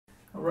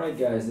Alright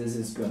guys, this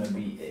is gonna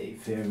be a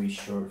very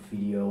short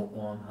video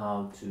on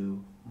how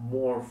to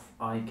morph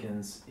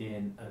icons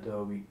in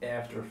Adobe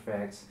After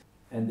Effects,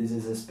 and this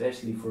is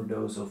especially for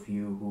those of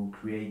you who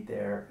create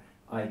their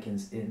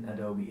icons in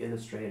Adobe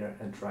Illustrator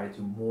and try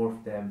to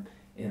morph them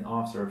in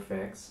After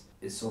Effects.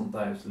 It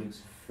sometimes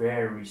looks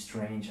very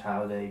strange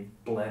how they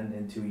blend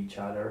into each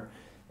other,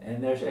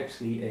 and there's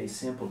actually a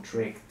simple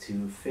trick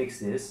to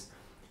fix this.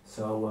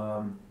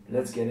 So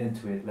let's get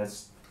into it.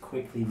 Let's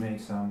quickly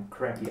make some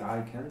crappy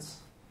icons.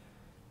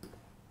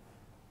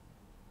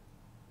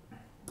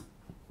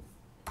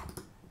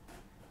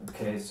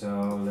 Okay,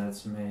 so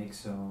let's make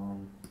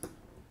some,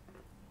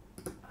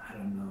 I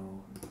don't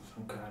know,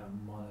 some kind of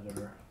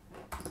monitor.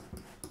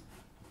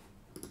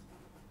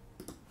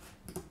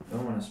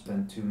 Don't want to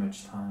spend too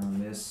much time on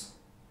this,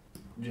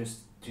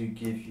 just to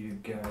give you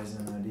guys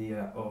an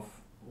idea of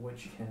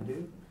what you can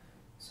do.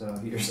 So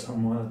here's a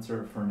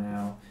monitor for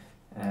now,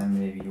 and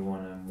maybe you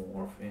want to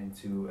morph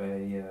into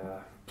a,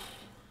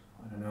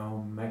 I don't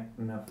know,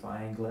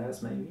 magnifying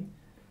glass maybe.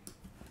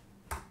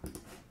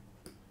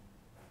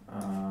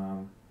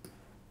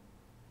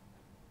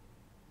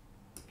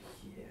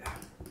 Yeah.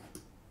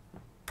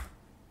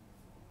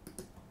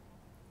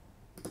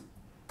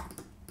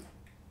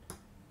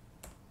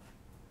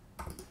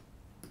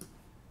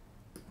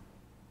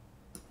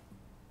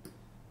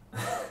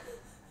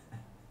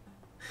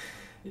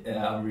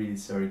 Yeah, I'm really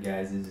sorry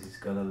guys, this is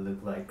gonna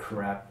look like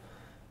crap,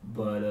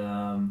 but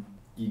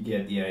you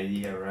get the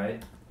idea,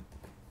 right?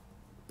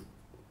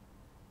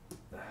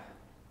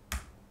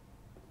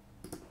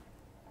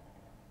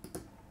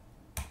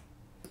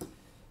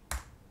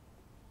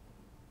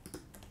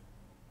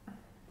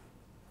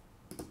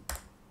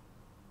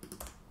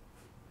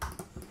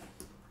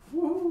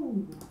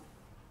 Woo!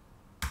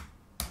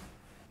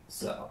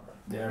 So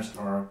there's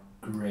our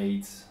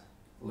great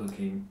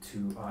looking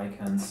two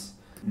icons.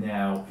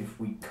 Now if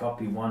we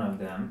copy one of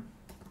them,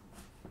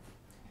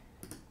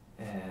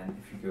 and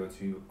if you go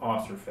to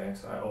After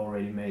Effects, I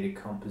already made a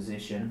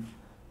composition.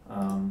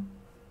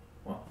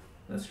 Well,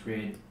 let's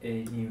create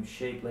a new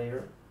shape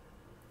layer,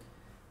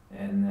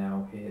 and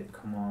now hit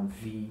Command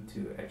V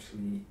to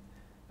actually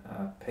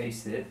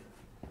paste it.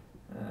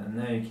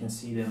 Now you can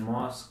see the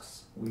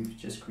masks we've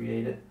just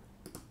created.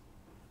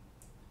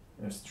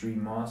 There's 3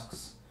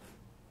 masks,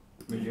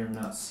 but you're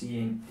not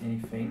seeing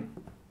anything.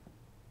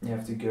 You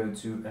have to go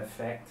to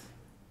Effect,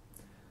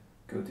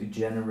 go to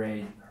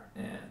Generate,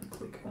 and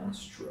click on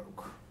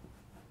Stroke.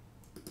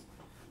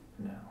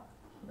 Now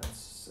let's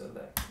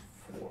select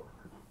 4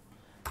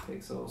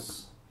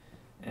 pixels,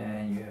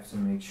 and you have to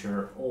make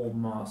sure all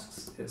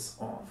masks is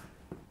on.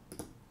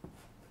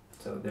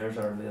 So there's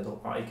our little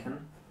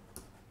icon.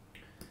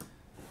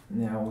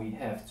 Now we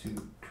have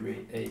to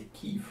create a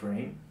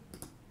keyframe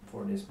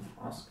for this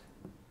mask,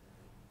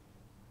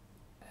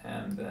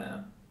 and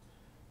then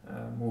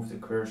move the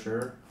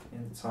cursor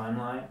in the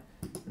timeline.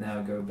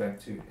 Now go back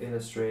to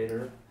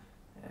Illustrator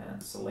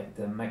and select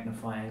the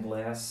magnifying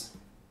glass,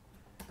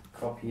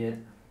 copy it,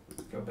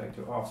 go back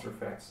to After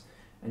Effects,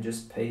 and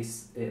just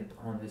paste it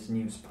on this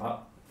new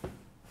spot.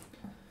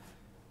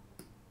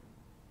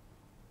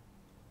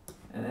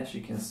 And as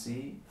you can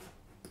see,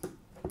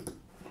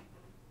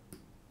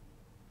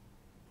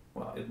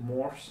 well, it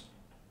morphs,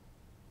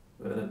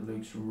 but it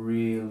looks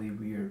really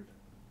weird.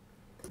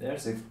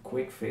 There's a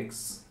quick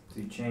fix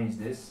to change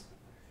this.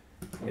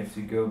 You have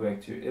to go back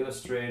to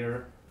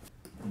Illustrator.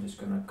 I'm just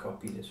gonna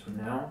copy this for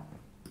now.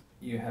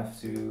 You have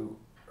to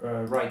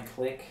right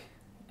click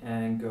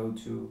and go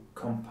to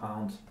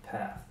Compound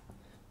Path.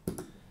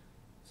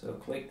 So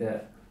click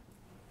that,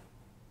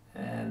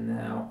 and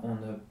now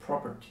on the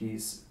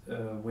Properties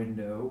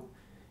window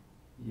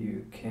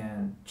you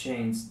can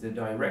change the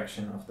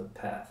direction of the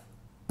path.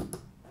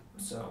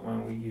 So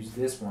when we use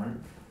this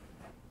one,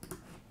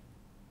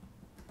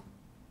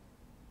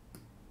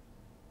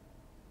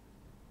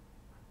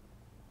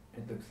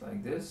 it looks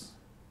like this.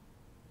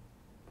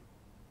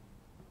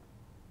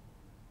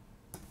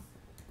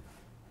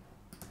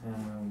 And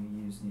when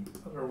we use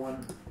the other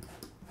one,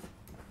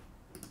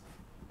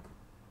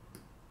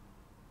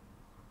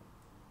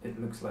 it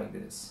looks like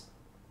this.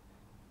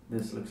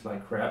 This looks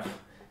like crap.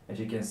 As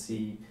you can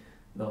see,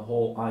 the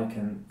whole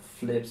icon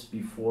flips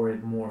before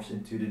it morphs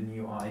into the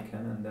new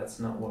icon, and that's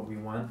not what we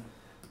want.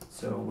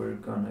 So we're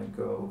gonna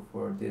go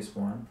for this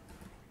one.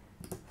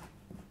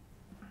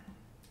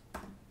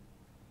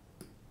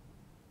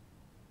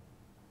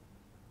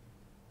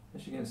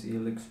 As you can see,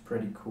 it looks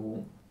pretty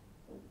cool.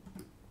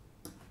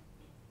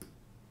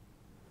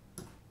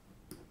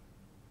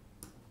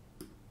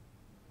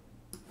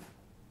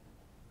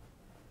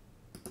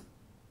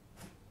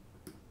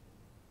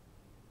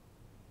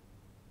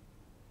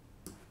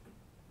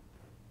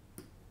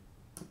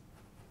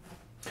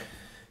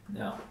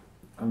 Now,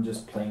 I'm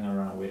just playing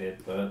around with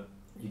it, but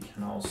you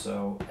can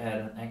also add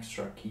an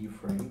extra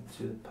keyframe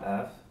to the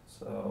path,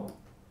 so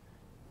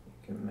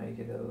you can make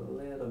it a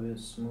little bit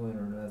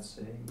smoother. Let's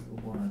say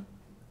you want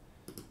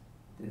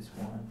this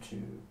one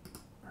to,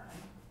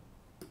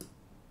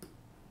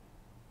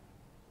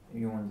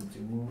 you want it to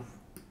move.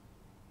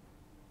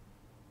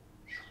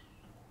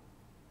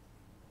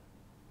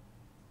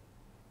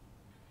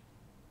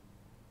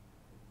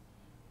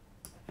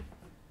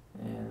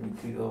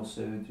 You could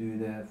also do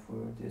that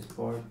for this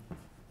part.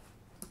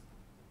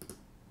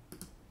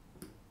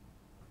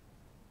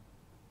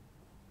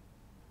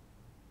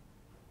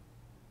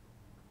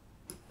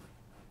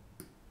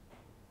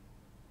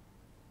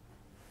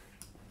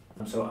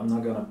 So I'm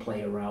not gonna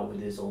play around with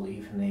this all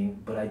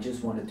evening, but I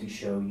just wanted to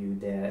show you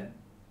that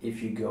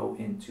if you go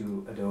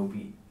into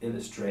Adobe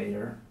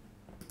Illustrator,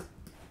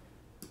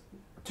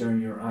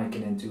 turn your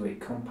icon into a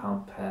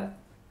compound path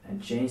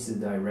and change the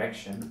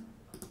direction,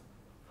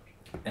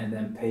 and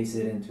then paste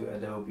it into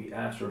Adobe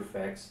After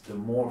Effects, the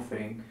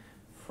morphing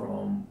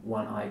from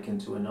one icon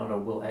to another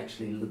will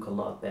actually look a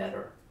lot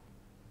better.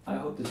 I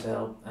hope this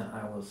helped, and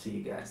I will see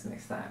you guys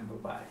next time.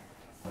 Bye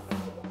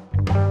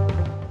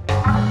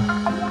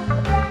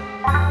bye.